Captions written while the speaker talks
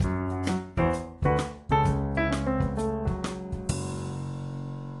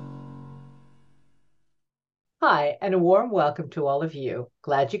Hi, and a warm welcome to all of you.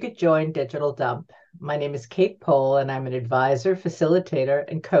 Glad you could join Digital Dump. My name is Kate Pohl, and I'm an advisor, facilitator,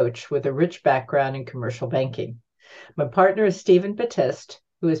 and coach with a rich background in commercial banking. My partner is Stephen Batiste,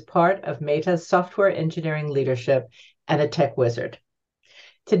 who is part of Meta's software engineering leadership and a tech wizard.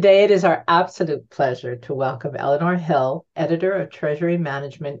 Today, it is our absolute pleasure to welcome Eleanor Hill, editor of Treasury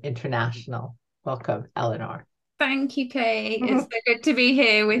Management International. Welcome, Eleanor. Thank you, Kate. It's so good to be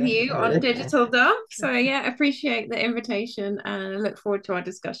here with you on Digital Dump. So yeah, appreciate the invitation and I look forward to our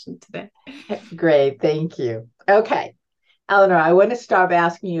discussion today. Great, thank you. Okay, Eleanor, I want to start by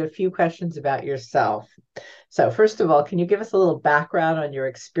asking you a few questions about yourself. So, first of all, can you give us a little background on your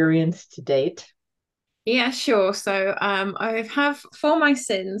experience to date? Yeah, sure. So I have, for my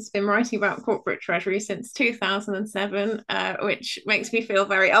sins, been writing about corporate treasury since 2007, which makes me feel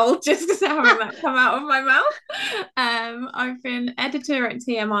very old just because having that come out of my mouth. I've been editor at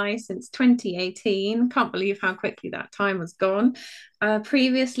TMI since 2018. Can't believe how quickly that time has gone.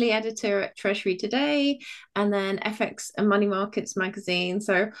 Previously editor at Treasury Today and then FX and Money Markets magazine.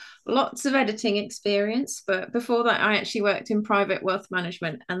 So lots of editing experience. But before that, I actually worked in private wealth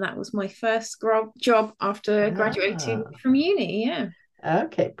management, and that was my first job after graduating Ah, from uni. Yeah.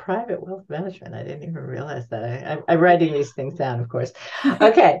 okay, private wealth management. I didn't even realize that. I'm writing these things down, of course.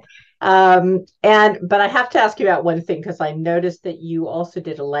 Okay. But I have to ask you about one thing because I noticed that you also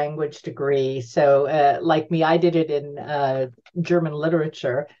did a language degree. So, like me, I did it in German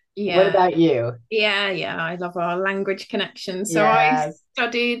literature. What Yeah. about you? Yeah. I love our language connection. So I Yes.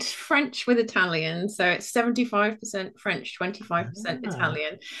 studied French with Italian. So it's 75% French, 25% Ah,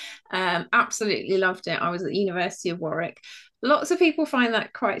 Italian. Absolutely loved it. I was at the University of Warwick. Lots of people find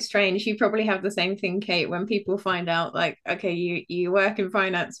that quite strange. You probably have the same thing, Kate, when people find out, like, okay, you work in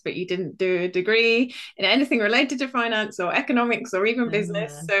finance, but you didn't do a degree in anything related to finance or economics or even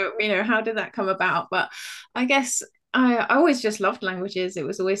business. ah, So, how did that come about? But I guess I always just loved languages. It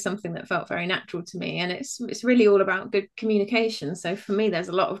was always something that felt very natural to me, and it's really all about good communication. So for me, there's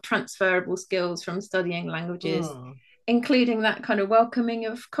a lot of transferable skills from studying languages, hmm. including that kind of welcoming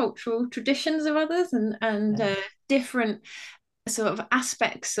of cultural traditions of others and different sort of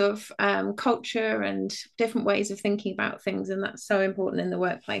aspects of culture and different ways of thinking about things, and that's so important in the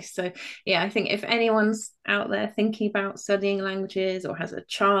workplace. So yeah, I think if anyone's out there thinking about studying languages or has a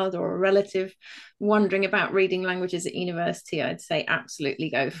child or a relative wondering about reading languages at university, I'd say absolutely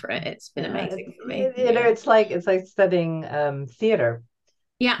go for it. It's been Yeah, amazing for me. you know, Yeah. it's like studying theater.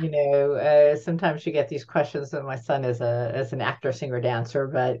 Yeah, Sometimes you get these questions. And my son is a as an actor, singer, dancer,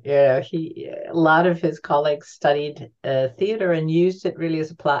 but a lot of his colleagues studied theater and used it really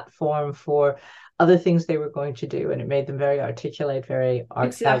as a platform for other things they were going to do, and it made them very articulate, very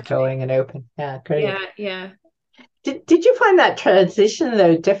exactly. outgoing and open. Yeah, great. Yeah. Did you find that transition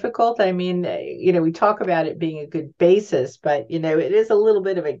though difficult? I mean, we talk about it being a good basis, but it is a little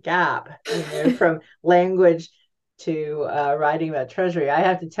bit of a gap, from language to writing about treasury. I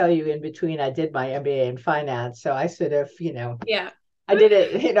have to tell you, in between, I did my MBA in finance, so I sort of, Yeah. I did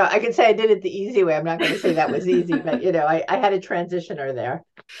it. I can say I did it the easy way. I'm not going to say that was easy, but I had a transitioner there.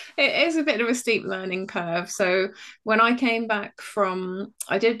 It is a bit of a steep learning curve. So when I came back from,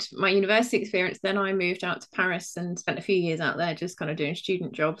 I did my university experience, then I moved out to Paris and spent a few years out there just kind of doing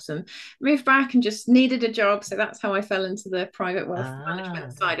student jobs and moved back and just needed a job. So that's how I fell into the private wealth Ah,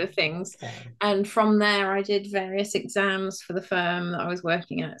 management side of things. okay. And from there, I did various exams for the firm that I was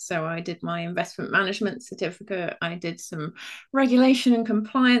working at. So I did my investment management certificate. I did some regulation and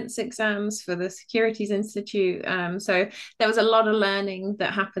compliance exams for the Securities Institute. So there was a lot of learning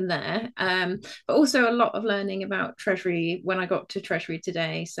that happened there, but also a lot of learning about Treasury when I got to Treasury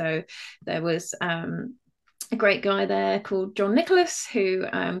Today. So there was a great guy there called John Nicholas who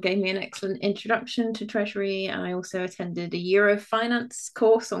gave me an excellent introduction to Treasury. And I also attended a Euro finance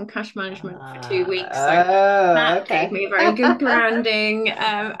course on cash management for 2 weeks. So Oh, that gave okay. me a very good grounding.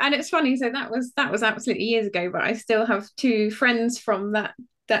 And it's funny, so that was absolutely years ago, but I still have two friends from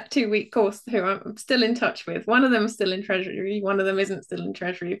that 2 week course who I'm still in touch with. One of them is still in Treasury, one of them isn't still in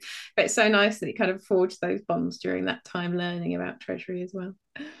Treasury. But it's so nice that you kind of forged those bonds during that time learning about Treasury as well.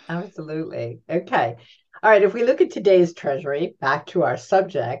 Absolutely. Okay. All right. If we look at today's Treasury, back to our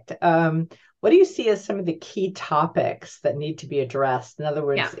subject, what do you see as some of the key topics that need to be addressed? In other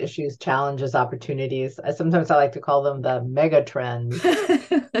Yeah. words, issues, challenges, opportunities. Sometimes I like to call them the mega trends.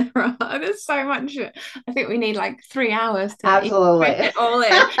 Right. There's so much. I think we need like 3 hours to even Absolutely. fit it all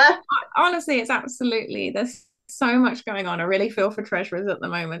in. Honestly, it's absolutely there's so much going on. I really feel for treasurers at the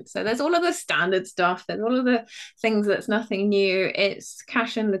moment. So there's all of the standard stuff, there's all of the things that's nothing new. It's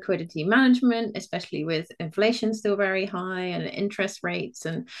cash and liquidity management, especially with inflation still very high and interest rates,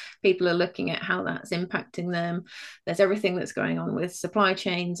 and people are looking at how that's impacting them. There's everything that's going on with supply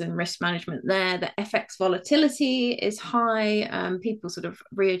chains and risk management there. The FX volatility is high, people sort of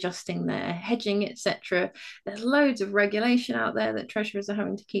readjusting their hedging, etc. There's loads of regulation out there that treasurers are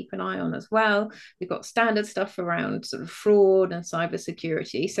having to keep an eye on as well. We've got standard stuff around sort of fraud and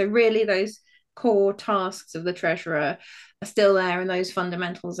cybersecurity. So really those core tasks of the treasurer are still there, and those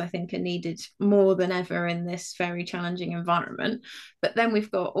fundamentals I think are needed more than ever in this very challenging environment. But then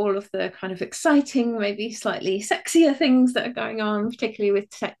we've got all of the kind of exciting, maybe slightly sexier things that are going on, particularly with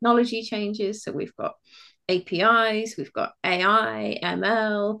technology changes. So we've got APIs, we've got AI,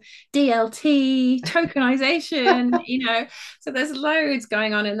 ML, DLT, tokenization, so there's loads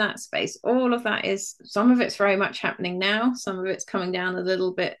going on in that space. All of that is, some of it's very much happening now, some of it's coming down a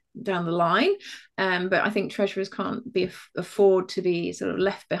little bit down the line. But I think treasurers can't afford to be sort of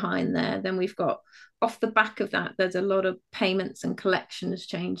left behind there. Then we've got, off the back of that, there's a lot of payments and collections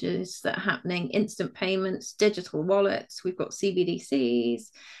changes that are happening, instant payments, digital wallets, we've got CBDCs,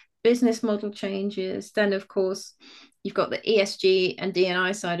 business model changes. Then, of course, you've got the ESG and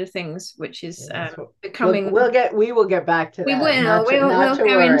D&I side of things, which is becoming. We will get back to We that. will. We'll To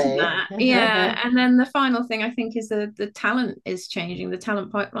go into worry. that. Yeah, and then the final thing I think is the talent is changing. The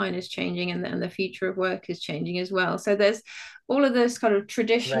talent pipeline is changing, and the future of work is changing as well. So there's all of those kind of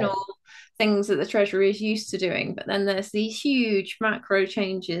traditional Right. things that the Treasury is used to doing, but then there's these huge macro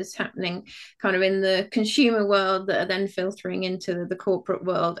changes happening kind of in the consumer world that are then filtering into the corporate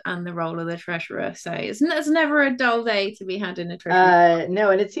world and the role of the treasurer. So it's never a dull day to be had in a treasury. No,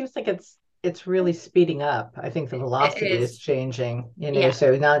 and it seems like it's really speeding up. I think the It velocity is is. changing, Yeah.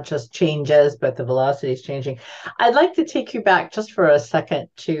 so not just changes, but the velocity is changing. I'd like to take you back just for a second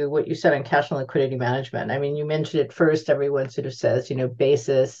to what you said on cash and liquidity management. I mean, you mentioned it first, everyone sort of says,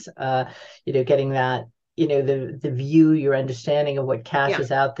 basis, getting that, the view, your understanding of what cash Yeah.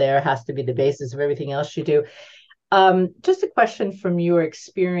 is out there has to be the basis of everything else you do. Just a question from your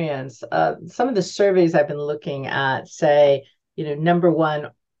experience. Some of the surveys I've been looking at say, number one,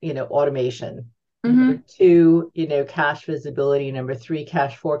 automation. Number Mm-hmm. two, cash visibility. Number three,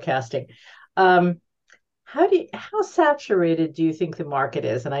 cash forecasting. Um, how saturated do you think the market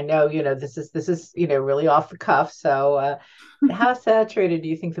is? And I know, this is really off the cuff. So, how saturated do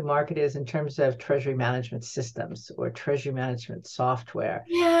you think the market is in terms of treasury management systems or treasury management software?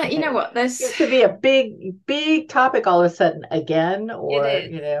 Yeah, And you know it what? There's seems to be a big topic all of a sudden again, it or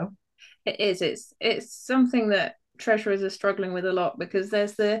is. It is. It's something that treasurers are struggling with a lot, because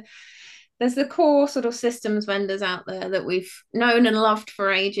there's the core sort of systems vendors out there that we've known and loved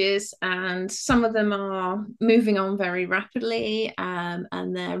for ages, and some of them are moving on very rapidly, and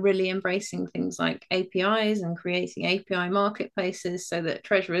they're really embracing things like APIs and creating API marketplaces so that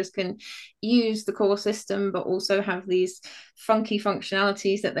treasurers can use the core system but also have these funky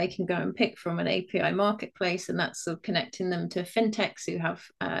functionalities that they can go and pick from an API marketplace, and that's sort of connecting them to fintechs who have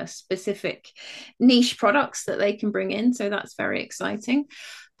specific niche products that they can bring in. So that's very exciting.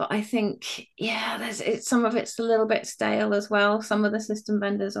 But I think, yeah, some of it's a little bit stale as well. Some of the system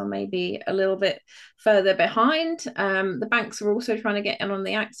vendors are maybe a little bit further behind. The banks are also trying to get in on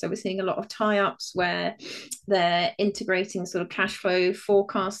the act, so we're seeing a lot of tie-ups where they're integrating sort of cash flow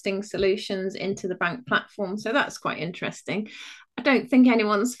forecasting solutions into the bank platform. So that's quite interesting. I don't think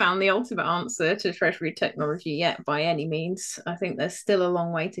anyone's found the ultimate answer to treasury technology yet by any means. I think there's still a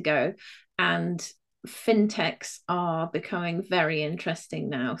long way to go. And fintechs are becoming very interesting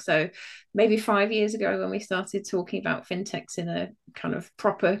now. So maybe 5 years ago, when we started talking about fintechs in a kind of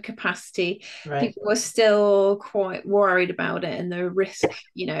proper capacity, right. people were still quite worried about it and the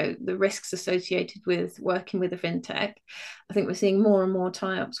risks associated with working with a fintech. I think we're seeing more and more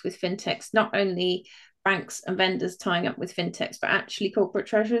tie-ups with fintechs, not only banks and vendors tying up with fintechs, but actually corporate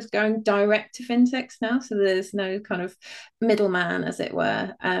treasurers going direct to fintechs now. So there's no kind of middleman, as it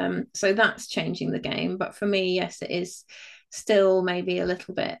were. So that's changing the game. But for me, yes, it is still maybe a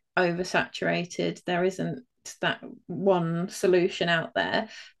little bit oversaturated. There isn't that one solution out there.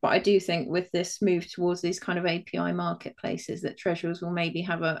 But I do think with this move towards these kind of API marketplaces, that treasurers will maybe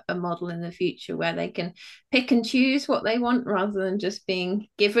have a model in the future where they can pick and choose what they want rather than just being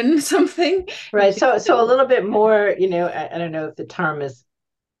given something, Right. which is So a still little bit more, I don't know if the term is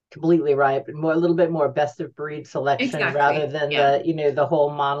completely right, but a little bit more best of breed selection rather exactly. than Yeah, the whole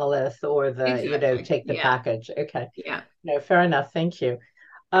monolith or the, exactly. take the Yeah, package. Okay. yeah. No, fair enough. Thank you.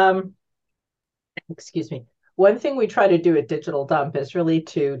 Um, excuse me. one thing we try to do at Digital Dump is really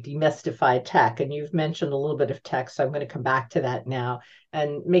to demystify tech. And you've mentioned a little bit of tech, so I'm going to come back to that now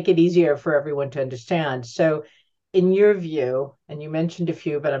and make it easier for everyone to understand. So, in your view, and you mentioned a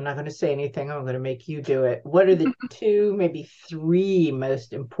few, but I'm not going to say anything, I'm going to make you do it. What are the two, maybe three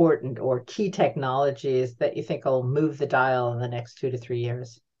most important or key technologies that you think will move the dial in the next 2 to 3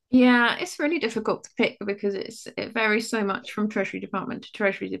 years? Yeah, it's really difficult to pick because it varies so much from Treasury Department to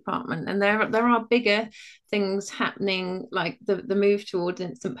Treasury Department, and there are bigger things happening like the move towards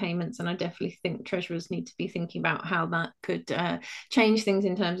instant payments, and I definitely think treasurers need to be thinking about how that could change things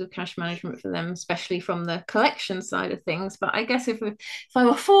in terms of cash management for them, especially from the collection side of things. But I guess if I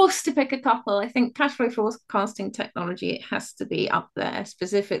were forced to pick a couple, I think cash flow forecasting technology it has to be up there,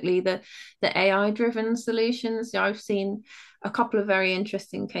 specifically the AI driven solutions. I've seen a couple of very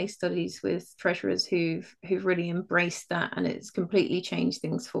interesting case studies with treasurers who've really embraced that, and it's completely changed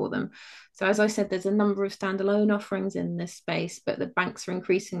things for them. So as I said, there's a number of standalone offerings in this space, but the banks are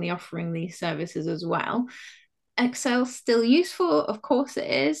increasingly offering these services as well. Excel's still useful, of course it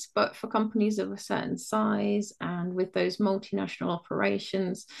is, but for companies of a certain size and with those multinational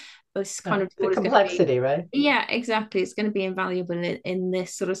operations, this kind Yeah, of the tool is going to be, complexity, right? yeah, exactly. It's going to be invaluable in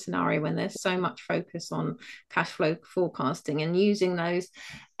this sort of scenario when there's so much focus on cash flow forecasting and using those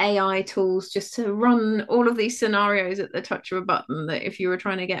AI tools just to run all of these scenarios at the touch of a button that if you were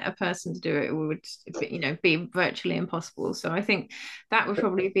trying to get a person to do it, it would, be virtually impossible. So I think that would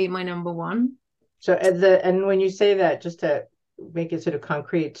probably be my number one. So and when you say that, just to make it sort of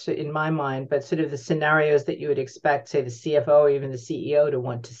concrete in my mind, but sort of the scenarios that you would expect, say the CFO or even the CEO to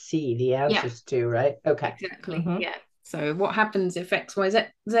want to see the Yeah, answers to, right? Okay. exactly. Hmm. Yeah. So what happens if XYZ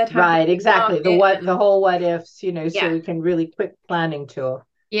happens Right, in the exactly. market? The whole what ifs, so Yeah, we can really quick planning tool.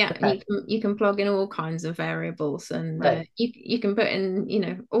 yeah, and Okay. you can plug in all kinds of variables, and Right. you can put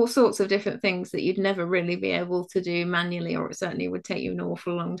in all sorts of different things that you'd never really be able to do manually, or it certainly would take you an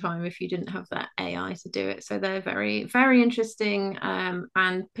awful long time if you didn't have that AI to do it. So they're very very interesting,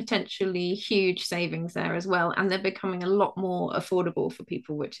 and potentially huge savings there as well, and they're becoming a lot more affordable for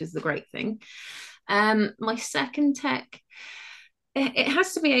people, which is the great thing. My second tech, it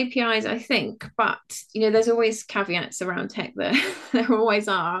has to be APIs, I think, but there's always caveats around tech there. There always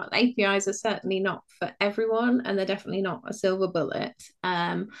are. APIs are certainly not for everyone, and they're definitely not a silver bullet.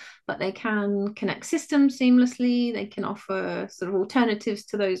 But they can connect systems seamlessly. They can offer sort of alternatives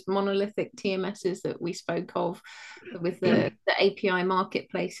to those monolithic TMSs that we spoke of with the API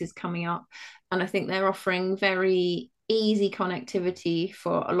marketplaces coming up. And I think they're offering very easy connectivity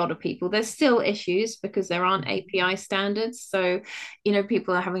for a lot of people. There's still issues because there aren't API standards. So,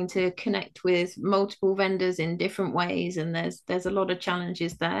 people are having to connect with multiple vendors in different ways, and there's a lot of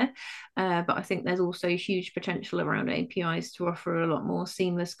challenges there. But I think there's also huge potential around APIs to offer a lot more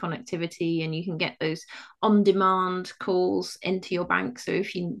seamless connectivity, and you can get those on-demand calls into your bank. So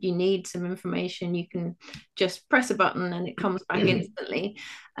if you need some information, you can just press a button and it comes back instantly.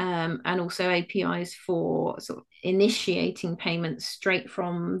 And also APIs for sort of initiating payments straight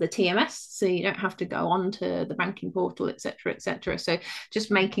from the TMS, so you don't have to go on to the banking portal, etc., etc. So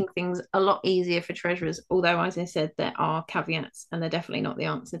just making things a lot easier for treasurers. Although, as I said, there are caveats, and they're definitely not the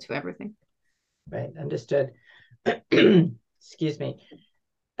answer to everything. Right. Understood. Excuse me.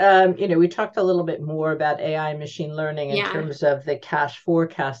 We talked a little bit more about AI and machine learning in Yeah. terms of the cash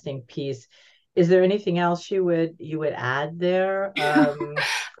forecasting piece. Is there anything else you would add there?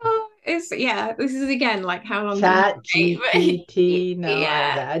 Oh, this is again like how long do we Chat wait? GPT. No,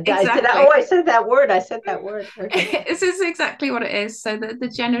 Yeah, I said, oh, exactly. I said that word. I said that word. Okay. This is exactly what it is. So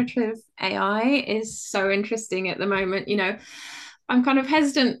the generative AI is so interesting at the moment. I'm kind of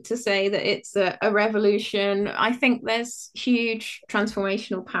hesitant to say that it's a revolution. I think there's huge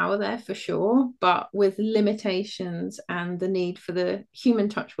transformational power there for sure, but with limitations, and the need for the human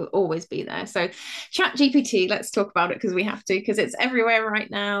touch will always be there. So, Chat GPT, let's talk about it because we have to, because it's everywhere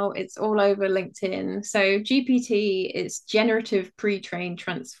right now. It's all over LinkedIn. So, GPT is generative pre trained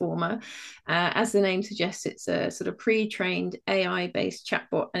transformer. As the name suggests, it's a sort of pre trained AI based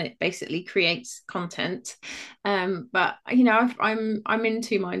chatbot, and it basically creates content. But I'm in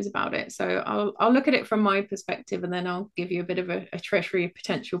two minds about it. So I'll look at it from my perspective, and then I'll give you a bit of a treasury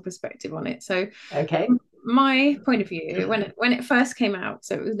potential perspective on it. So Okay. my point of view, when it first came out,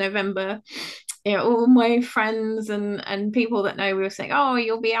 so it was November, all my friends and people that know, we were saying, oh,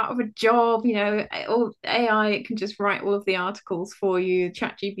 you'll be out of a job, all AI, it can just write all of the articles for you.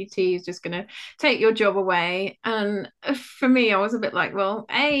 Chat GPT is just going to take your job away. And for me, I was a bit like, well,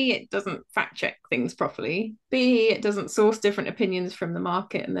 A, it doesn't fact check things properly. B, it doesn't source different opinions from the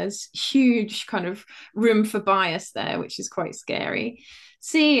market, and there's huge kind of room for bias there, which is quite scary.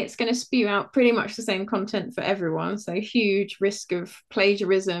 C, it's going to spew out pretty much the same content for everyone. So huge risk of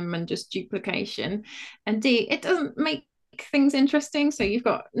plagiarism and just duplication. And D, it doesn't make things interesting. So you've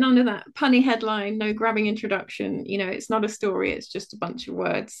got none of that punny headline, no grabbing introduction. It's not a story, it's just a bunch of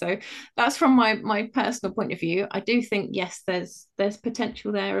words. So that's from my personal point of view. I do think, yes, there's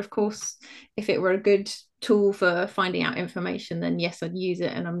potential there. Of course, if it were a good tool for finding out information, then yes, I'd use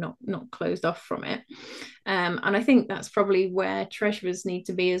it, and I'm not closed off from it. And I think that's probably where treasurers need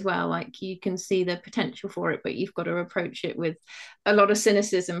to be as well. Like, you can see the potential for it, but you've got to approach it with a lot of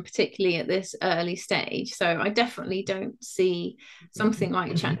cynicism, particularly at this early stage. So I definitely don't see something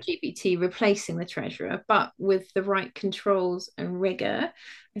like ChatGPT replacing the treasurer, but with the right controls and rigor,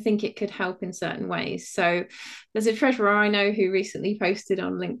 I think it could help in certain ways. So there's a treasurer I know who recently posted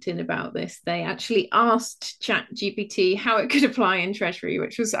on LinkedIn about this. They actually asked ChatGPT how it could apply in Treasury,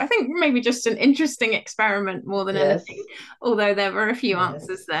 which was, I think, maybe just an interesting experiment more than anything, Yes. although there were a few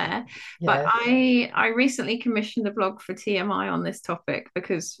answers Yes. there. But Yes. I recently commissioned a blog for TMI on this topic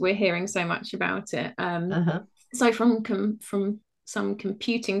because we're hearing so much about it. Uh-huh. So from some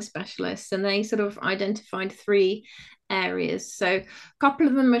computing specialists, and they sort of identified three areas. So a couple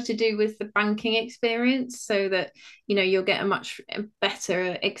of them are to do with the banking experience, so that you'll get a much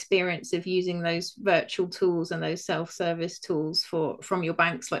better experience of using those virtual tools and those self-service tools from your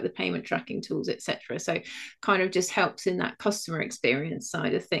banks, like the payment tracking tools, etc. So kind of just helps in that customer experience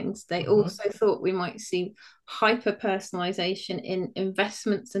side of things. They Mm-hmm. also thought we might see hyper personalization in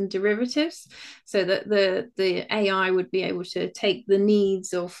investments and derivatives, so that the AI would be able to take the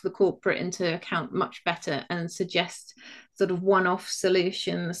needs of the corporate into account much better and suggest sort of one-off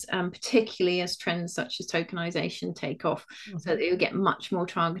solutions, particularly as trends such as tokenization take off, so Mm-hmm. that you'll get much more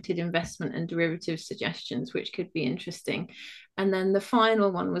targeted investment and derivative suggestions, which could be interesting. And then the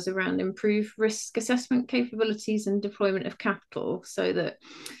final one was around improved risk assessment capabilities and deployment of capital, so that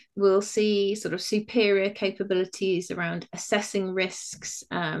we'll see sort of superior capabilities around assessing risks.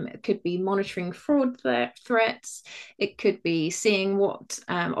 It could be monitoring fraud threats. It could be seeing what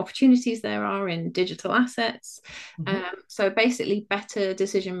opportunities there are in digital assets. Mm-hmm. So basically, better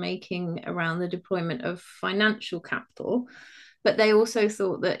decision making around the deployment of financial capital. But they also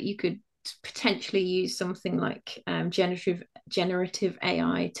thought that you could potentially use something like generative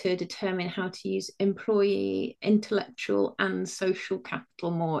AI to determine how to use employee intellectual and social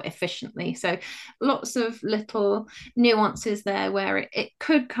capital more efficiently. So lots of little nuances there where it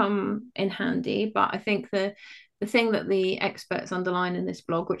could come in handy, but I think the thing that the experts underline in this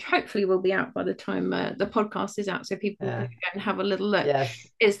blog, which hopefully will be out by the time the podcast is out, so people can Yeah. go and have a little look, Yes.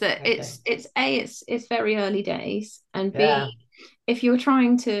 is that Okay. it's very early days, and B, Yeah. if you're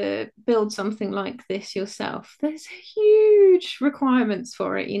trying to build something like this yourself, there's huge requirements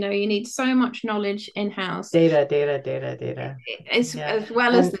for it. You need so much knowledge in house, Data, data, data, data. Yeah. as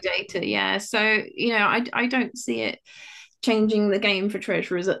well as And the data. Yeah. So, I don't see it changing the game for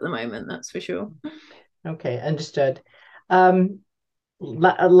treasurers at the moment, that's for sure. okay, understood. Um,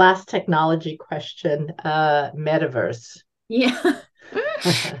 last technology question, metaverse. Yeah.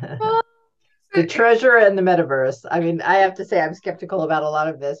 Well, The treasure and the metaverse. I mean, I have to say I'm skeptical about a lot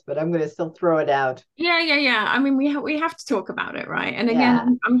of this, but I'm going to still throw it out. yeah. I mean, we have to talk about it, right? And again, Yeah.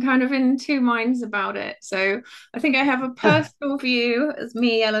 I'm kind of in two minds about it. So I think I have a personal view as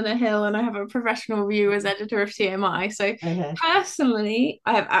me, Eleanor Hill, and I have a professional view as editor of TMI. So Okay. personally,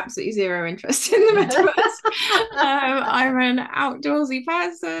 I have absolutely zero interest in the metaverse. I'm an outdoorsy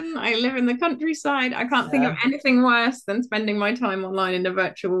person. I live in the countryside. I can't think of Yeah. anything worse than spending my time online in a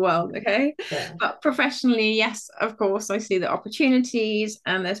virtual world. Okay. Yeah. But professionally, yes, of course, I see the opportunities,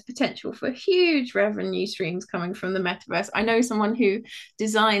 and there's potential for huge revenue streams coming from the metaverse. I know someone who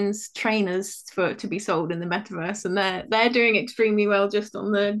designs trainers to be sold in the metaverse, and they're doing extremely well just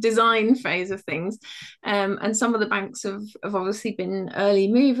on the design phase of things. And some of the banks have obviously been early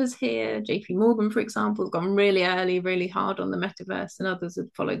movers here. JP Morgan, for example, has gone really early, really hard on the metaverse, and others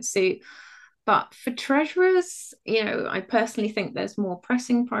have followed suit. But for treasurers, I personally think there's more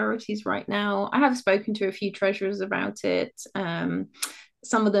pressing priorities right now. I have spoken to a few treasurers about it.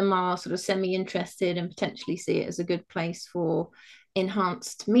 Some of them are sort of semi-interested and potentially see it as a good place for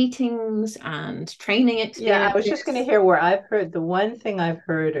enhanced meetings and training Yeah, I was just going to experiences. hear where I've heard the one thing I've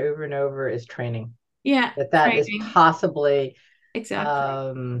heard over and over is training. Yeah, That is training. possibly Exactly.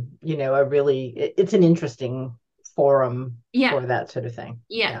 a really it's an interesting forum Yeah. for that sort of thing.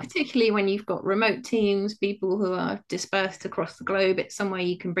 Yeah, Yeah. particularly when you've got remote teams, people who are dispersed across the globe. It's somewhere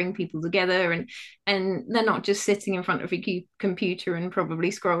you can bring people together, and they're not just sitting in front of a computer and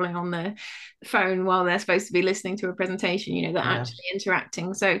probably scrolling on their phone while they're supposed to be listening to a presentation. They're Yeah. actually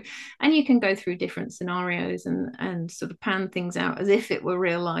interacting. So, and you can go through different scenarios and sort of pan things out as if it were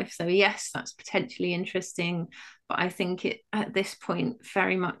real life. So yes, that's potentially interesting, but I think it at this point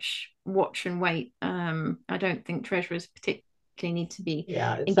very much watch and wait. I don't think treasurers particularly need to be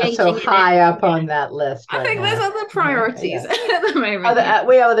Yeah. It's not so engaging in it. high up on that list I right think there's now. other Okay. priorities Yeah. at the moment. Other, Yeah.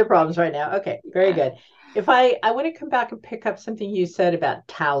 we have other problems right now. Okay. Very Yeah. good. If I want to come back and pick up something you said about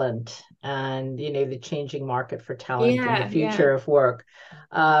talent and, the changing market for talent and the Yeah. Yeah. future of work,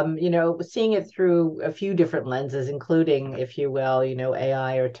 seeing it through a few different lenses, including, if you will,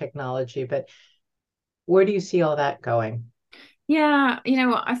 AI or technology, but where do you see all that going? Yeah, you know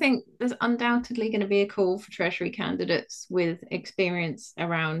what? I think there's undoubtedly going to be a call for Treasury candidates with experience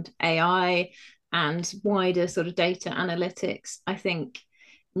around AI and wider sort of data analytics. I think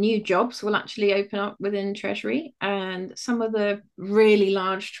new jobs will actually open up within Treasury, and some of the really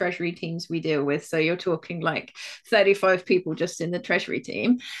large Treasury teams we deal with. So you're talking like 35 people just in the Treasury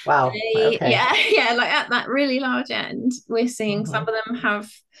team. Wow. Okay. Yeah, yeah, like at that really large end, we're seeing some Hmm. of them have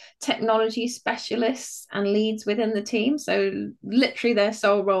technology specialists and leads within the team. So literally their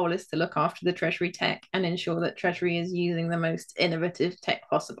sole role is to look after the Treasury tech and ensure that Treasury is using the most innovative tech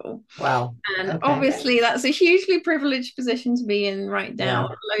possible. Wow. And Okay. obviously, that's a hugely privileged position to be in right now.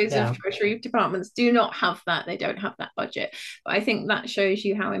 Yeah. Loads of Yeah. Treasury departments do not have that. They don't have that budget. But I think that shows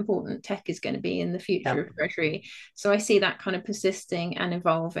you how important tech is going to be in the future Yeah. of Treasury. So I see that kind of persisting and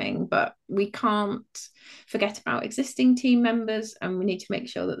evolving, but we can't forget about existing team members, and we need to make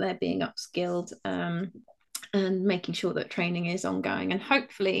sure that they're being upskilled. And making sure that training is ongoing. And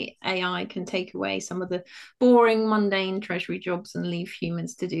hopefully, AI can take away some of the boring, mundane treasury jobs and leave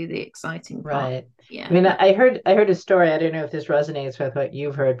humans to do the exciting part. Right. I Yeah. mean, I heard a story. I don't know if this resonates with what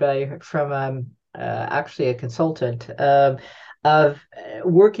you've heard, but I heard from actually a consultant of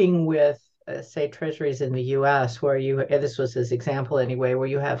working with say treasuries in the U.S. where this was his example anyway, where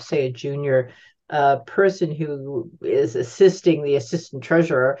you have say a junior person who is assisting the assistant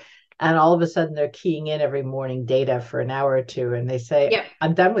treasurer, and all of a sudden they're keying in every morning data for an hour or two, and they say, Yep.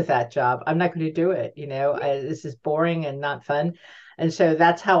 "I'm done with that job. I'm not going to do it. This is boring and not fun." And so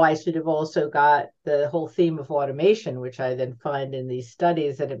that's how I sort of also got the whole theme of automation, which I then find in these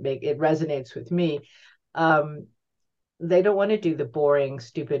studies, and it resonates with me. Um, they don't want to do the boring,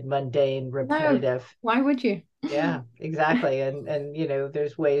 stupid, mundane, No, repetitive. why would you? Yeah, exactly. And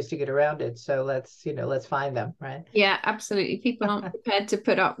there's ways to get around it. So let's find them, right? Yeah, absolutely. People aren't prepared to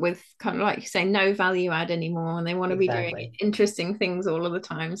put up with kind of like you say, no value add anymore, and they want to be doing Exactly. interesting things all of the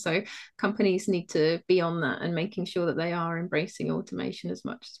time. So companies need to be on that and making sure that they are embracing automation as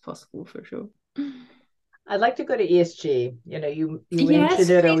much as possible for sure. I'd like to go to ESG. You mentioned Yes,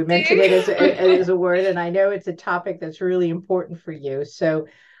 it, or please we mentioned it as do. as a word, and I know it's a topic that's really important for you. So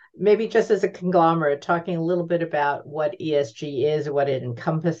maybe just as a conglomerate, talking a little bit about what ESG is, what it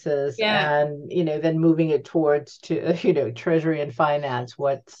encompasses, Yeah, and then moving it towards to treasury and finance.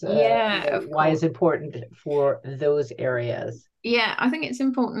 What's yeah, of why course. is important for those areas? Yeah, I think it's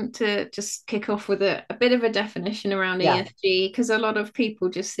important to just kick off with a bit of a definition around Yeah. ESG because a lot of people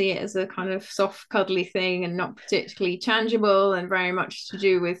just see it as a kind of soft, cuddly thing and not particularly tangible and very much to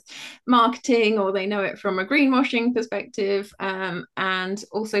do with marketing, or they know it from a greenwashing perspective. And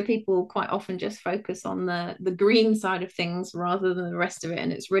also, people quite often just focus on the green side of things rather than the rest of it.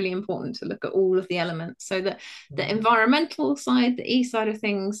 And it's really important to look at all of the elements. So that the Mhm. environmental side, the E side of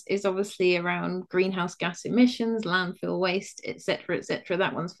things, is obviously around greenhouse gas emissions, landfill waste, etc., etc.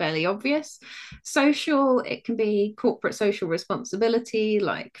 That one's fairly obvious. Social, it can be corporate social responsibility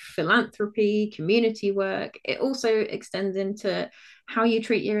like philanthropy, community work. It also extends into how you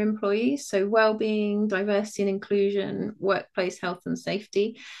treat your employees, so well-being, diversity and inclusion, workplace health and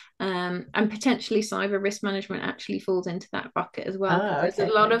safety, and potentially cyber risk management actually falls into that bucket as well, because there's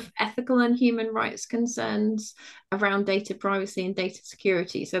a Okay. lot of ethical and human rights concerns around data privacy and data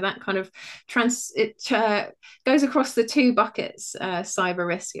security. So that kind of goes across the two buckets. Cyber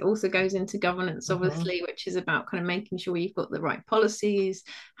risk, it also goes into governance, Hmm. obviously, which is about kind of making sure you've got the right policies,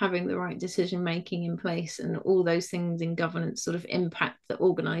 having the right decision making in place, and all those things in governance sort of impact the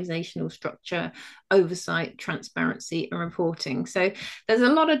organizational structure, oversight, transparency, and reporting. So there's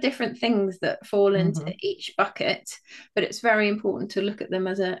a lot of different things that fall into Hmm. each bucket, but it's very important to look at them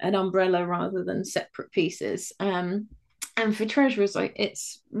as an umbrella rather than separate pieces. And for treasurers, like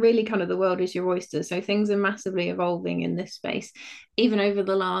it's really kind of the world is your oyster. So things are massively evolving in this space. Even over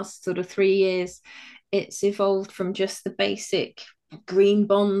the last sort of 3 years, it's evolved from just the basic green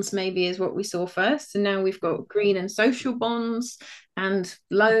bonds, maybe is what we saw first. And now we've got green and social bonds and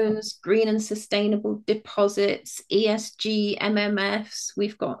loans, green and sustainable deposits, ESG MMFs.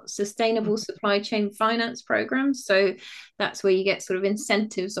 We've got sustainable supply chain finance programs. So that's where you get sort of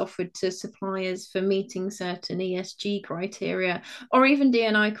incentives offered to suppliers for meeting certain ESG criteria or even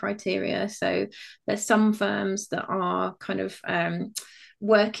D&I criteria. So there's some firms that are kind of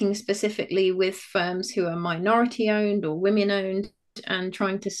working specifically with firms who are minority owned or women owned and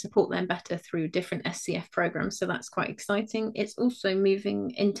trying to support them better through different SCF programs. So that's quite exciting. It's also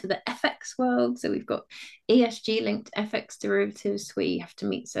moving into the FX world. So we've got ESG linked FX derivatives where you have to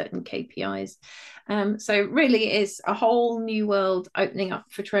meet certain KPIs. So really is a whole new world opening up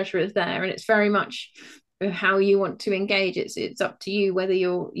for treasurers there. And it's very much how you want to engage. It's up to you whether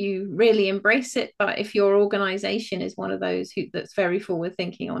you really embrace it. But if your organization is one of those that's very forward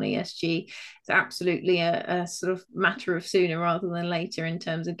thinking on ESG, it's absolutely a sort of matter of sooner rather than later in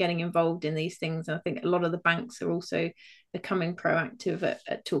terms of getting involved in these things. And I think a lot of the banks are also becoming proactive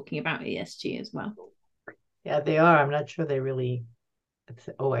at talking about ESG as well. Yeah, they are. I'm not sure they really.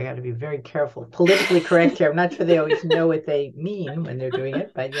 I got to be very careful. Politically correct here. I'm not sure they always know what they mean when they're doing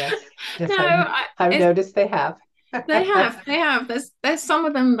it, but yes, No, I've noticed they have. they have. There's some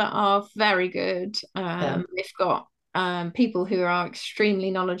of them that are very good. Yeah. They've got people who are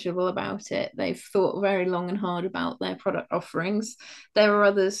extremely knowledgeable about it. They've thought very long and hard about their product offerings. There are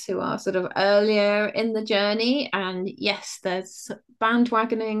others who are sort of earlier in the journey, and yes, there's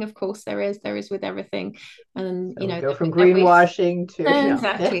bandwagoning. Of course, there is. There is with everything, and So we go from then we greenwashing to no.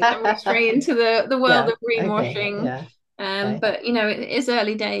 exactly then we stray into the world Yeah. of Okay. greenwashing. Yeah. Okay. But it is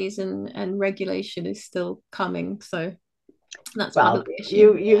early days, and regulation is still coming. So that's part of Well, the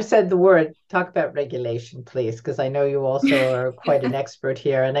issue. you said the word. Talk about regulation, please, because I know you also are quite an expert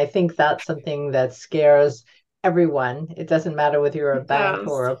here, and I think that's something that scares everyone. It doesn't matter whether you're a It bank does.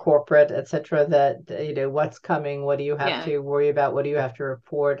 or a corporate, etc. That what's coming, what do you have Yeah. to worry about, what do you have to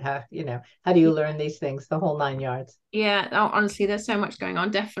report, how do you learn these things, the whole nine yards. Yeah, oh, honestly, there's so much going on.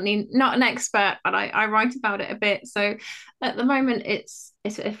 Definitely not an expert, but I write about it a bit. So at the moment, it's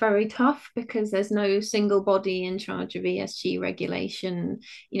very tough because there's no single body in charge of ESG regulation.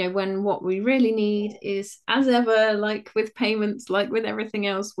 When what we really need is, as ever, like with payments, like with everything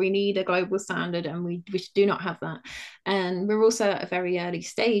else, we need a global standard, and we do not have that. And we're also at a very early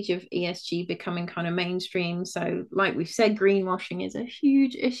stage of ESG becoming kind of mainstream. So, like we've said, greenwashing is a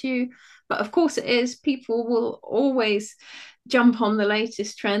huge issue. But of course, it is. People will always jump on the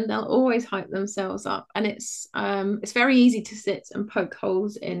latest trend. They'll always hype themselves up, and it's very easy to sit and poke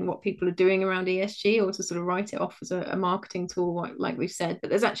holes in what people are doing around ESG, or to sort of write it off as a marketing tool, like we've said. But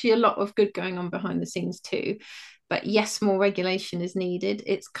there's actually a lot of good going on behind the scenes too. But yes, more regulation is needed.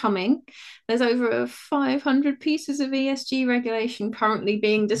 It's coming. There's over 500 pieces of ESG regulation currently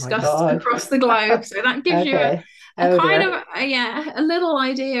being Oh my discussed God. across the globe. So that gives you Okay. a Oh kind dear. of a little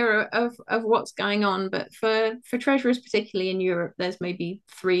idea of what's going on. But for treasurers, particularly in Europe, there's maybe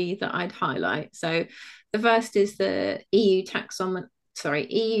three that I'd highlight. So the first is the EU taxonomy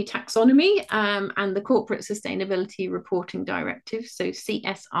and the Corporate Sustainability Reporting Directive, so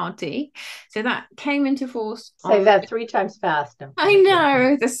CSRD. So that came into force Say on. that three times fast. No, I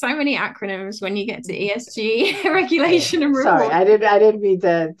know there's so many acronyms when you get to ESG okay. regulation and Sorry, report. I didn't mean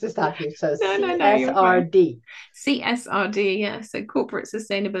to stop you. So No, you're fine. CSRD. CSRD, yeah, so Corporate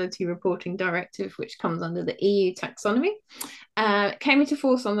Sustainability Reporting Directive, which comes under the EU taxonomy. Came into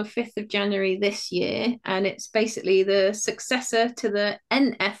force on the 5th of January this year, and it's basically the successor to the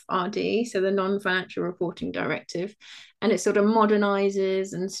NFRD, so the Non-Financial Reporting Directive, and it sort of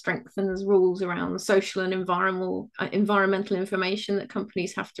modernizes and strengthens rules around social and environmental information that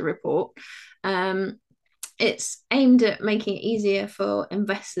companies have to report. It's aimed at making it easier for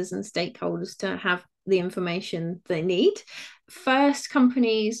investors and stakeholders to have the information they need. First,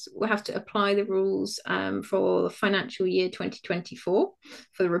 companies will have to apply the rules for the financial year 2024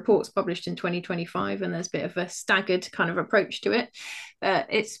 for the reports published in 2025, and there's a bit of a staggered kind of approach to it.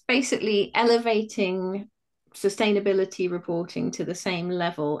 It's basically elevating sustainability reporting to the same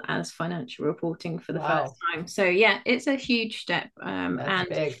level as financial reporting for the first Wow, time. So yeah, it's a huge step, that's and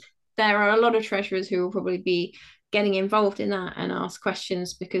big. there are a lot of treasurers who will probably be getting involved in that and ask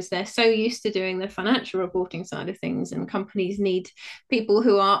questions, because they're so used to doing the financial reporting side of things, and companies need people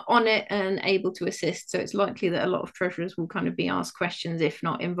who are on it and able to assist. So it's likely that a lot of treasurers will kind of be asked questions, if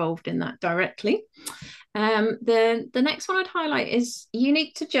not involved in that directly. The next one I'd highlight is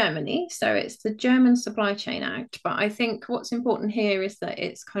unique to Germany. So it's the German Supply Chain Act. But I think what's important here is that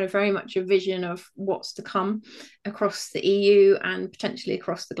it's kind of very much a vision of what's to come across the EU and potentially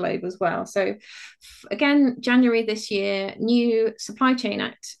across the globe as well. So again, January this year, new Supply Chain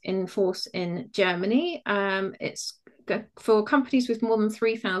Act in force in Germany. It's for companies with more than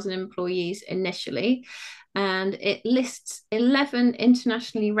 3,000 employees initially, and it lists 11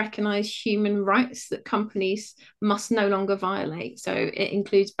 internationally recognized human rights that companies must no longer violate. So it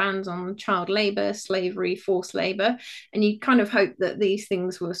includes bans on child labor, slavery, forced labor, and you kind of hope that these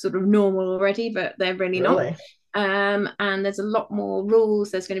things were sort of normal already, but they're really not. Really? And there's a lot more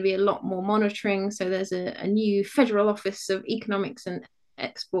rules. There's going to be a lot more monitoring. So there's a new Federal Office of Economics and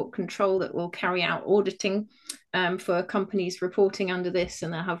Export Control that will carry out auditing for companies reporting under this,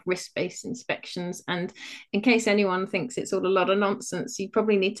 and they'll have risk-based inspections. And in case anyone thinks it's all a lot of nonsense, you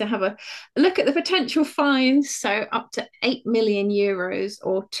probably need to have a look at the potential fines. So up to 8 million euros,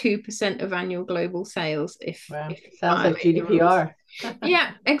 or 2% of annual global sales, Wow. if you Sounds like violate the rules. GDPR.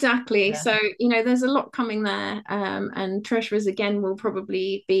 Yeah, exactly. Yeah. So, there's a lot coming there. And treasurers, again, will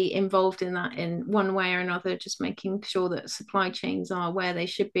probably be involved in that in one way or another, just making sure that supply chains are where they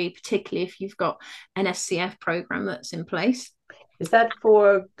should be, particularly if you've got an SCF program that's in place. Is that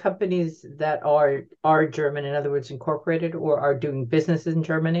for companies that are German, in other words, incorporated, or are doing business in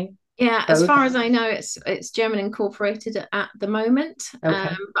Germany? Yeah, as Both? far as I know, it's German incorporated at the moment,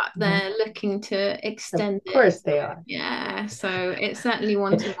 Okay. but Mhm. they're looking to Of extend it. course they are. Yeah, so it's certainly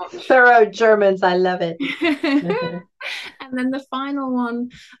one to watch. Thorough Germans, I love it. And then the final one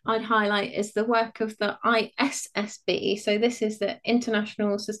I'd highlight is the work of the ISSB. So this is the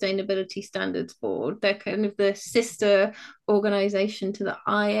International Sustainability Standards Board. They're kind of the sister organization to the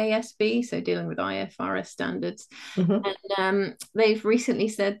IASB, so dealing with IFRS standards. Mhm. And they've recently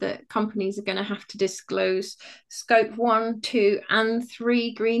said that companies are going to have to disclose scope 1, 2, and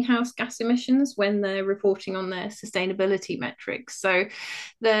 3 greenhouse gas emissions when they're reporting on their sustainability metrics. So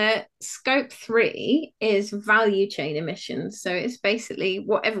the scope 3 is value chain emissions. So it's basically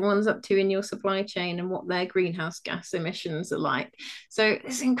what everyone's up to in your supply chain and what their greenhouse gas emissions are like. So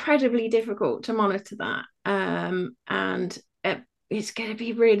it's incredibly difficult to monitor that. And it's going to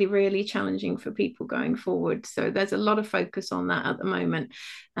be really, really challenging for people going forward. So there's a lot of focus on that at the moment.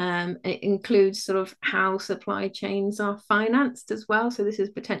 It includes sort of how supply chains are financed as well. So this is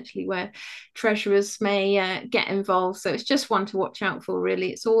potentially where treasurers may get involved. So it's just one to watch out for,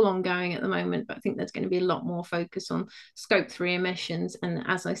 really. It's all ongoing at the moment, but I think there's going to be a lot more focus on scope 3 emissions. And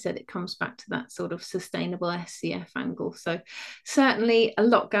as I said, it comes back to that sort of sustainable SCF angle. So certainly a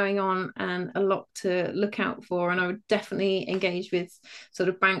lot going on and a lot to look out for. And I would definitely engage with sort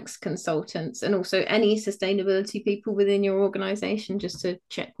of banks, consultants, and also any sustainability people within your organization, just to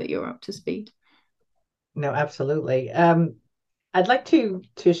check that you're up to speed. No, absolutely. I'd like to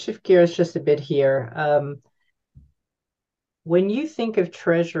shift gears just a bit here. When you think of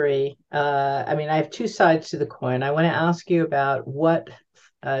Treasury, I mean, I have two sides to the coin. I want to ask you about what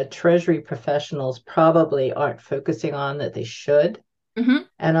Treasury professionals probably aren't focusing on that they should. Mm-hmm.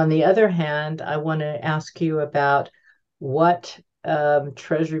 And on the other hand, I want to ask you about what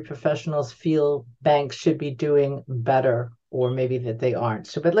Treasury professionals feel banks should be doing better, or maybe that they aren't.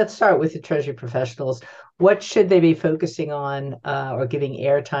 So, but let's start with the Treasury professionals. What should they be focusing on or giving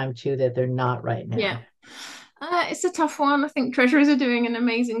airtime to that they're not right Yeah. now? It's a tough one. I think treasurers are doing an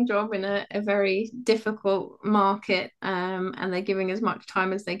amazing job in a very difficult market, and they're giving as much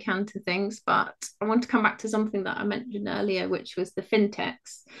time as they can to things. But I want to come back to something that I mentioned earlier, which was the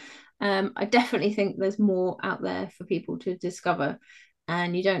fintechs. I definitely think there's more out there for people to discover.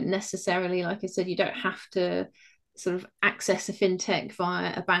 And you don't necessarily, like I said, you don't have to sort of access a fintech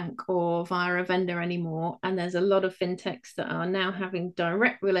via a bank or via a vendor anymore. And there's a lot of fintechs that are now having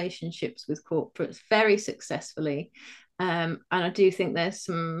direct relationships with corporates very successfully. And I do think there's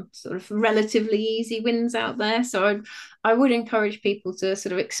some sort of relatively easy wins out there. So I would encourage people to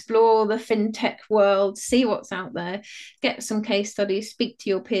sort of explore the fintech world, see what's out there, get some case studies, speak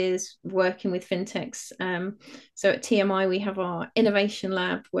to your peers working with fintechs. So at TMI, we have our innovation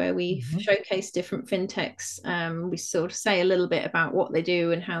lab where we Mhm. showcase different fintechs. We sort of say a little bit about what they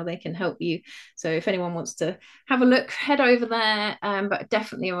do and how they can help you. So if anyone wants to have a look, head over there. But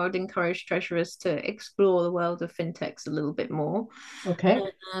definitely, I would encourage treasurers to explore the world of fintechs a little bit more. Okay,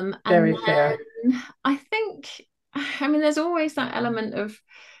 And very fair. then I think, I mean, there's always that element of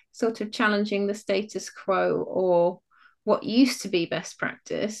sort of challenging the status quo or what used to be best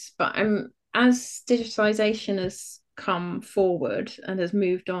practice. But as digitalization has come forward and has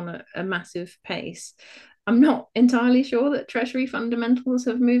moved on at a massive pace, I'm not entirely sure that Treasury fundamentals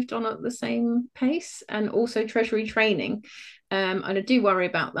have moved on at the same pace, and also Treasury training. And I do worry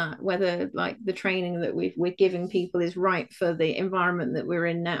about that, whether like the training that we're giving people is right for the environment that we're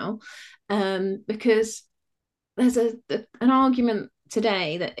in now. Because there's an argument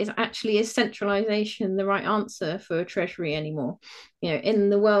today that is centralization the right answer for Treasury anymore?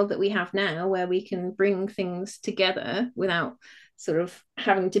 In the world that we have now, where we can bring things together without sort of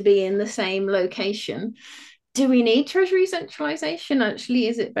having to be in the same location, do we need Treasury centralization? Actually,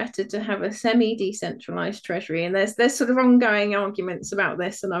 is it better to have a semi-decentralized Treasury? And there's sort of ongoing arguments about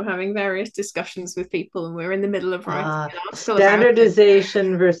this, and I'm having various discussions with people, and we're in the middle of writing an article about it.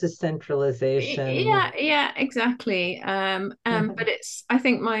 Standardization versus centralization. Yeah, exactly. But I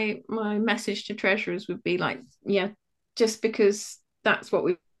think my message to treasurers would be like, yeah, just because that's what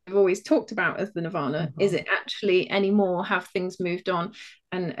we've always talked about as the nirvana, is it actually anymore? Have things moved on?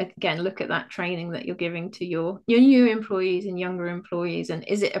 And again, look at that training that you're giving to your new employees and younger employees, and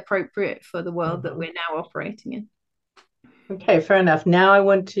is it appropriate for the world that we're now operating in? Okay, fair enough. Now I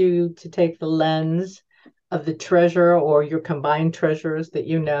want to take the lens of the treasurer or your combined treasurers that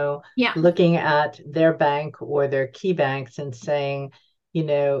Yeah, looking at their bank or their key banks and saying,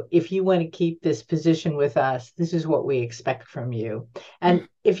 if you want to keep this position with us, this is what we expect from you. And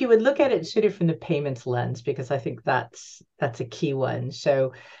if you would look at it sort of from the payments lens, because I think that's a key one.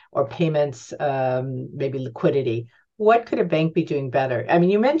 So, or payments, maybe liquidity. What could a bank be doing better? I mean,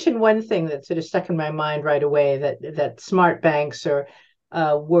 you mentioned one thing that sort of stuck in my mind right away, that smart banks are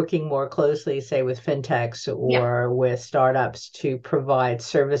working more closely, say, with fintechs yeah, or with startups to provide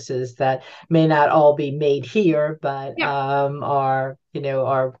services that may not all be made here, but yeah. are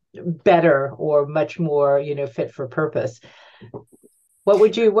better or much more fit for purpose. What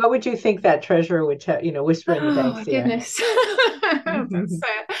would you think that treasurer would tell, whisper in the Oh bank's my ear? goodness. That's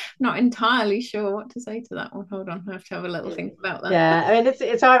not entirely sure what to say to that one. Hold on, I have to have a little think about that. Yeah, I mean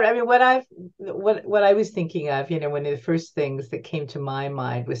it's hard. I mean what I was thinking of, one of the first things that came to my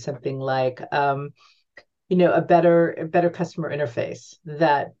mind was something like a better customer interface,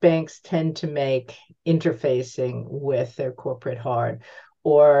 that banks tend to make interfacing with their corporate hard.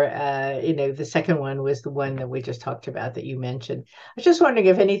 Or the second one was the one that we just talked about that you mentioned. I was just wondering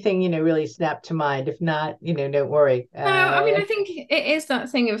if anything, really snapped to mind. If not, don't worry. No, I mean, I think it is that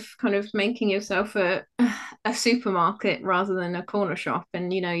thing of kind of making yourself a supermarket rather than a corner shop.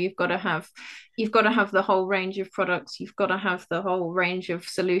 And you've got to have the whole range of products. You've got to have the whole range of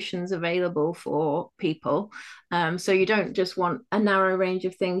solutions available for people. So you don't just want a narrow range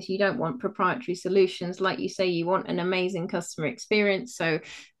of things. You don't want proprietary solutions. Like you say, you want an amazing customer experience. So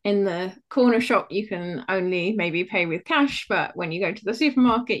in the corner shop, you can only maybe pay with cash, but when you go to the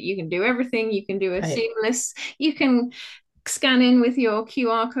supermarket, you can do everything. You can do a Right. seamless, you can scan in with your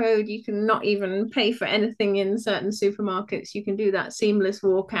QR code. You can not even pay for anything in certain supermarkets. You can do that seamless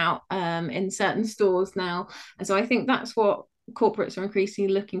walkout in certain stores now. And so I think that's what corporates are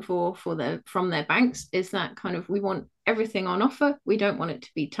increasingly looking for from their banks, is that kind of, we want everything on offer. We don't want it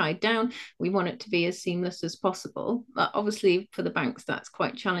to be tied down. We want it to be as seamless as possible. But obviously for the banks, that's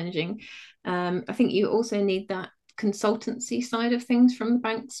quite challenging. I think you also need that consultancy side of things from the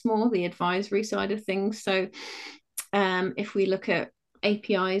banks more, the advisory side of things. So if we look at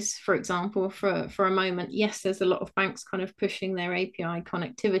APIs, for example, for a moment, yes, there's a lot of banks kind of pushing their API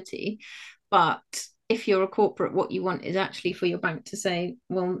connectivity, but if you're a corporate, what you want is actually for your bank to say,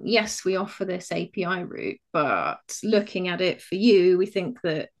 well, yes, we offer this API route, but looking at it for you, we think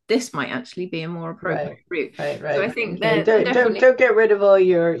that this might actually be a more appropriate Right, route. right, So I right. think Okay. they're definitely, Don't get rid of all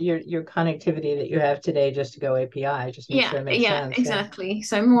your connectivity that you have today just to go API. Just make yeah, sure it makes yeah, sense. Yeah. exactly.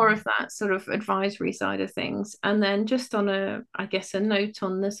 So more of that sort of advisory side of things. And then just on I guess, a note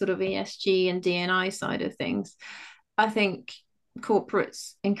on the sort of ESG and D&I side of things, I think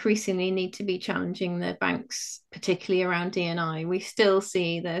corporates increasingly need to be challenging their banks, particularly around D&I. We still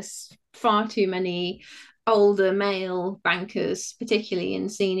see there's far too many older male bankers, particularly in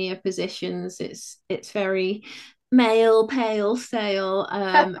senior positions. It's very male, pale, stale,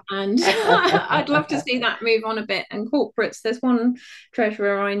 and I'd love to see that move on a bit. And corporates, there's one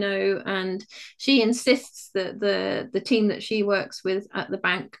treasurer I know, and she insists that the team that she works with at the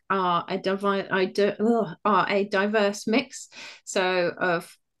bank are a diverse mix, so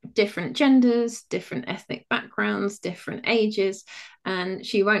of different genders, different ethnic backgrounds, different ages, and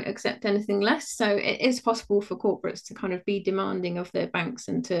she won't accept anything less. So it is possible for corporates to kind of be demanding of their banks,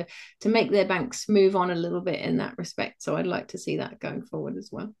 and to make their banks move on a little bit in that respect. So I'd like to see that going forward as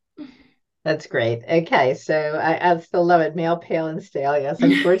well. That's great. Okay, so I still love it. Male, pale, and stale. Yes,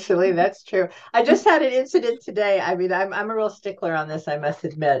 unfortunately, that's true. I just had an incident today. I mean, I'm a real stickler on this, I must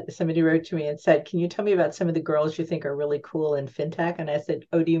admit. Somebody wrote to me and said, "Can you tell me about some of the girls you think are really cool in fintech?" And I said,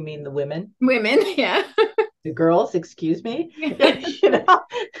 "Oh, do you mean the women?" Women, yeah. The girls, excuse me. You know,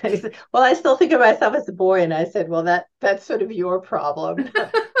 I said, well, I still think of myself as a boy, and I said, well, that's sort of your problem.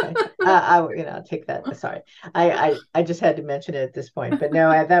 I'll take that. Sorry, I just had to mention it at this point, but no,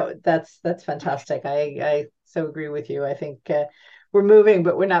 that's fantastic. I so agree with you. I think we're moving,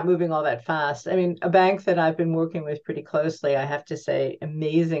 but we're not moving all that fast. I mean, a bank that I've been working with pretty closely, I have to say,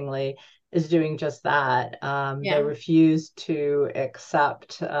 amazingly, is doing just that. They Yeah, refuse to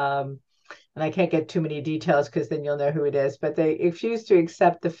accept. And I can't get too many details because then you'll know who it is, but they refuse to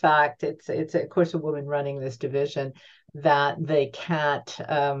accept the fact it's of course a woman running this division that they can't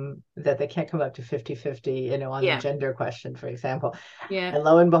come up to 50-50, on the yeah, gender question, for example. yeah, And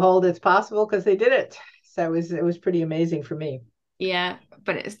lo and behold, it's possible because they did it. So it was pretty amazing for me. yeah.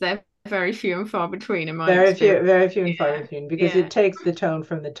 But they're very few and far between in my experience. Very few and far Yeah, between because yeah, it takes the tone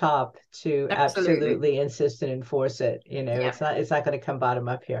from the top to absolutely. absolutely insist and enforce it. Yeah, It's not going to come bottom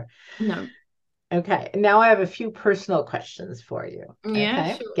up here. no, Okay, now I have a few personal questions for you. yeah,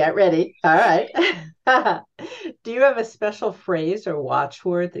 Okay, sure. get ready. All right. Do you have a special phrase or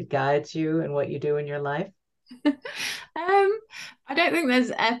watchword that guides you in what you do in your life? I don't think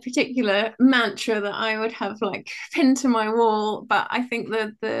there's a particular mantra that I would have like pinned to my wall, but I think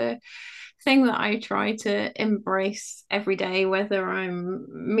that the thing that I try to embrace every day, whether I'm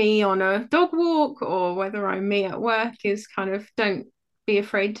me on a dog walk or whether I'm me at work, is kind of don't be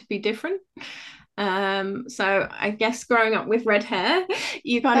afraid to be different. So I guess growing up with red hair,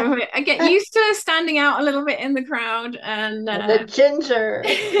 you kind of I get used to standing out a little bit in the crowd, and The ginger.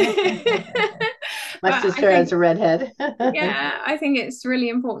 My but I sister has think a redhead. yeah, I think it's really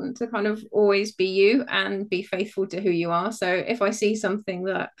important to kind of always be you and be faithful to who you are. So if I see something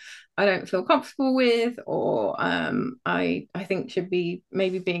that I don't feel comfortable with, or I think should be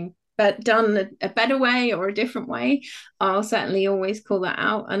maybe being done a better way or a different way, I'll certainly always call that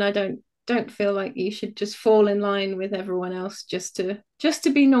out. And I don't feel like you should just fall in line with everyone else just to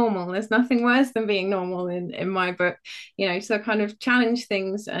be normal. There's nothing worse than being normal in my book, so kind of challenge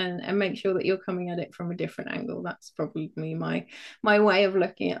things and make sure that you're coming at it from a different angle. That's probably my way of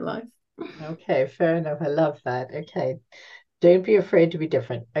looking at life. Okay, fair enough. I love that. Okay. Don't be afraid to be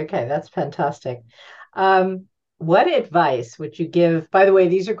different. Okay, that's fantastic. Um, what advice would you give? By the way,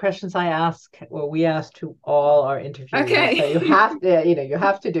 these are questions I ask or we ask to all our interviewees. So you Okay. have to, you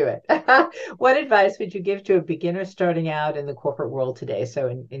have to do it. What advice would you give to a beginner starting out in the corporate world today? So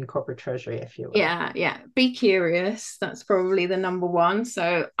in corporate treasury, if you will. Yeah, yeah. Be curious. That's probably the number one.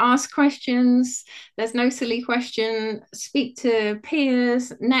 So ask questions. There's no silly question. Speak to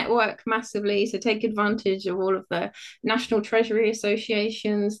peers, network massively. So take advantage of all of the national treasury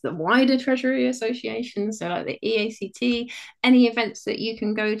associations, the wider treasury associations, so like the EACT, any events that you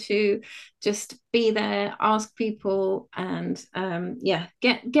can go to, just be there, ask people, and yeah,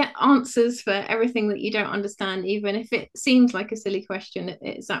 get answers for everything that you don't understand, even if it seems like a silly question.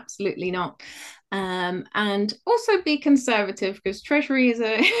 It's absolutely not. And also be conservative because treasury is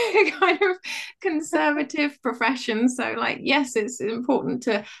a kind of conservative profession. So, like, yes, it's important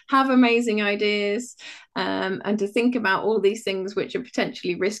to have amazing ideas and to think about all these things which are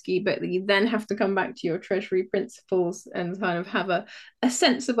potentially risky, but you then have to come back to your treasury principles and kind of have a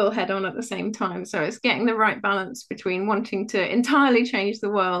sensible head on at the same time. So it's getting the right balance between wanting to entirely change the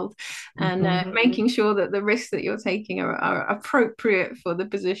world and making sure that the risks that you're taking are appropriate for the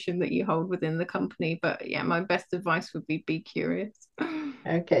position that you hold within the company. But yeah, my best advice would be curious.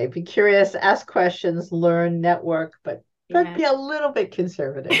 Okay, be curious, ask questions, learn, network, but Yeah. be a little bit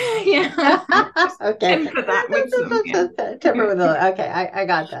conservative. Okay. Yeah. Just Okay. temper that with some. Yeah. Temper with a okay, I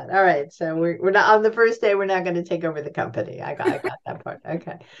got that. All right. So we're not on the first day, we're not going to take over the company. I got that part.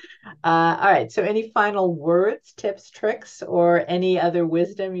 Okay. All right. So any final words, tips, tricks, or any other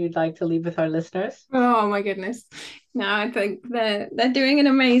wisdom you'd like to leave with our listeners? Oh my goodness. No, I think they're doing an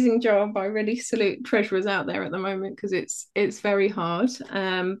amazing job. I really salute treasurers out there at the moment because it's very hard.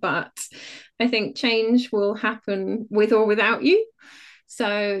 But I think change will happen with or without you.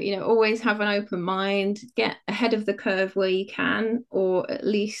 So, always have an open mind, get ahead of the curve where you can, or at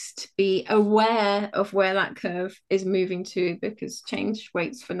least be aware of where that curve is moving to because change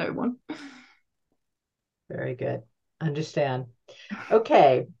waits for no one. Very good. Understand.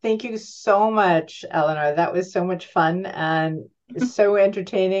 Okay. Thank you so much, Eleanor. That was so much fun and so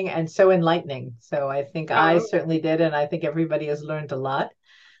entertaining and so enlightening. So I think I Oh, certainly did, and I think everybody has learned a lot.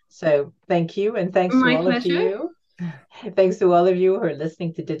 So thank you, and thanks to my all of pleasure. you. Thanks to all of you who are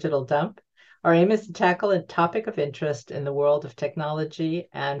listening to Digital Dump. Our aim is to tackle a topic of interest in the world of technology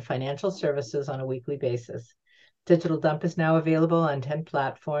and financial services on a weekly basis. Digital Dump is now available on 10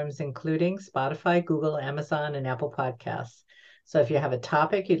 platforms, including Spotify, Google, Amazon, and Apple Podcasts. So if you have a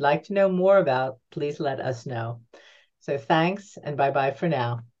topic you'd like to know more about, please let us know. So thanks and bye bye for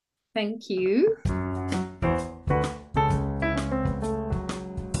now. Thank you.